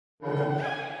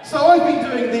So I've been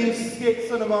doing these skits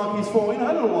and Omakes for, a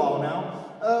little while now.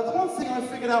 The one thing I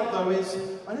figured out though is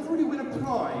I never really win a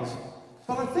prize.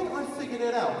 But I think I figured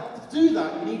it out. To do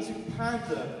that, you need to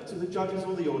pander to the judges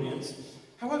or the audience.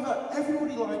 However,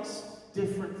 everybody likes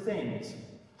different things.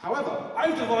 However,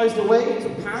 I've devised a way to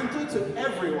pander to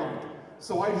everyone.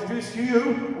 So I introduce to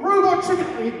you, Robot Chicken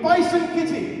and Bison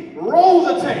Kitty. Roll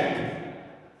the tape.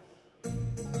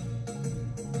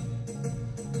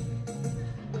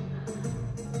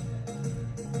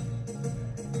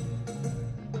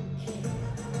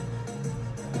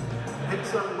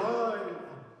 It's alive.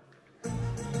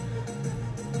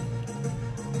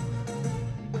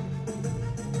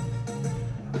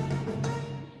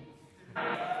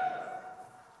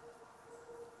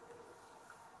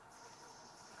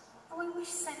 Oh, I wish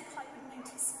senpai would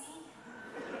notice me.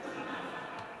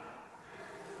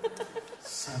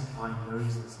 Senpai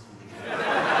knows this.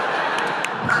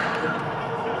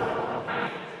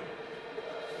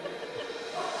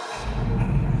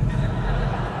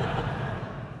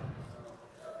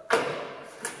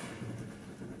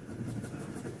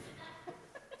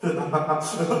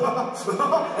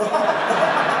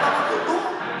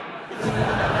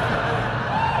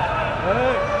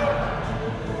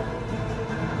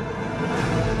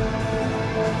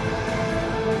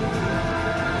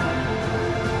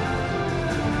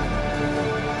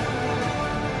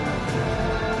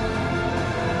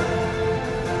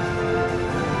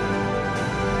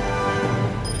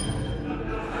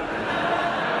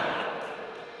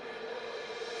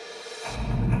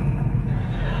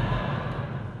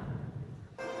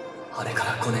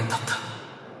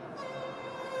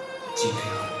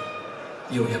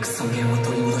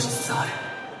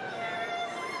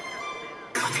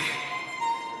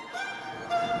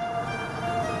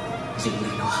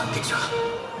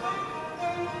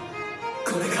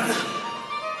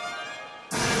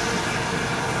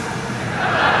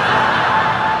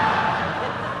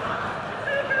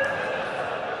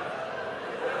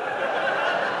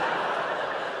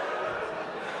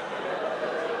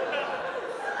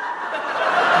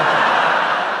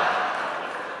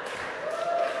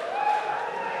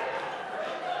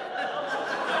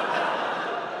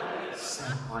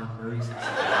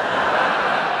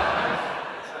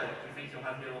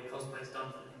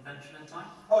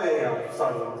 Oh yeah, I've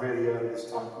started on really early this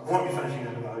time. I won't be finishing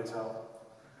in the hotel.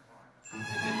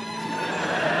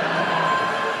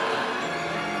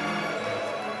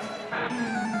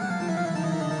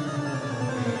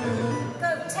 Go,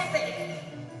 Teppy.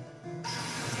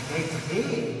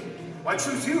 Hey, I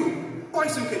choose you,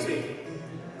 Bison Kitty.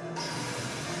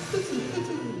 Kitty.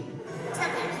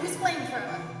 Teppy, who's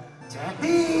flamethrower?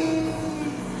 Teppy.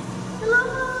 Hello!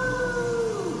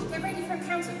 Get ready for a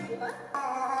counter, Cooper.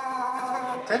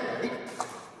 Teppy.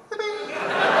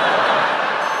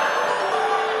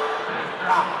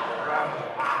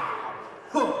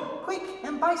 Quick,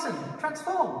 and Bison,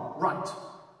 transform. Right.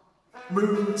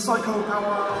 Moon, psycho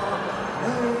power,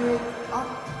 leg up.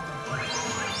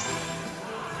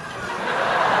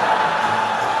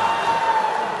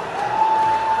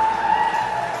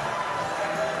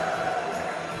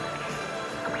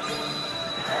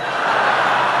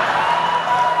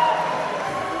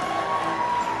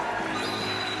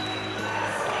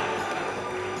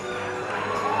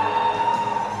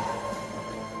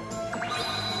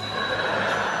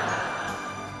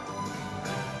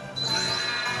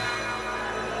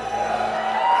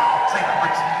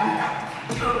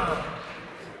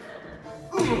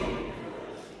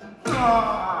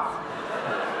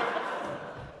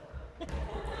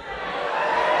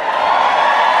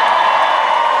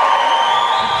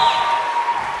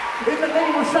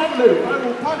 I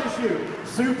will punish you.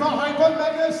 Super Hyper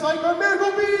Mega Psycho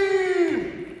Miracle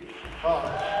Beam! Oh.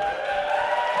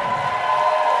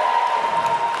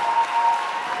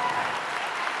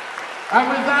 And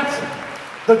with that,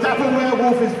 the Dapper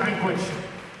Werewolf is vanquished.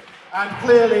 And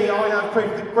clearly I have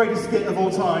created the greatest skit of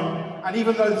all time. And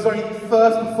even though this is only the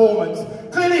first performance,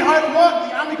 clearly I have won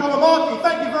the Amecon Omake.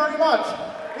 Thank you very much.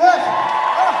 Yes.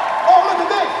 Oh, look at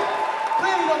this.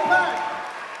 Clearly not bad.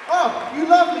 Oh, you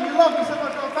love me so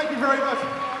much. Oh, thank you very much.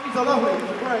 These are lovely. These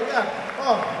are great, yeah.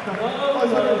 Oh. No.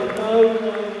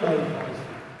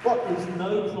 What? There's no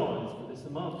prize for this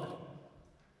Omake.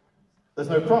 There's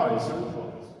no prize? No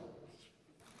prize.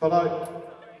 But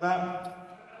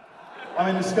I'm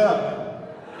in the skirt.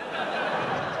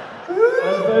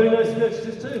 And very nice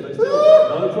sketches too, but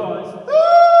still, no prize.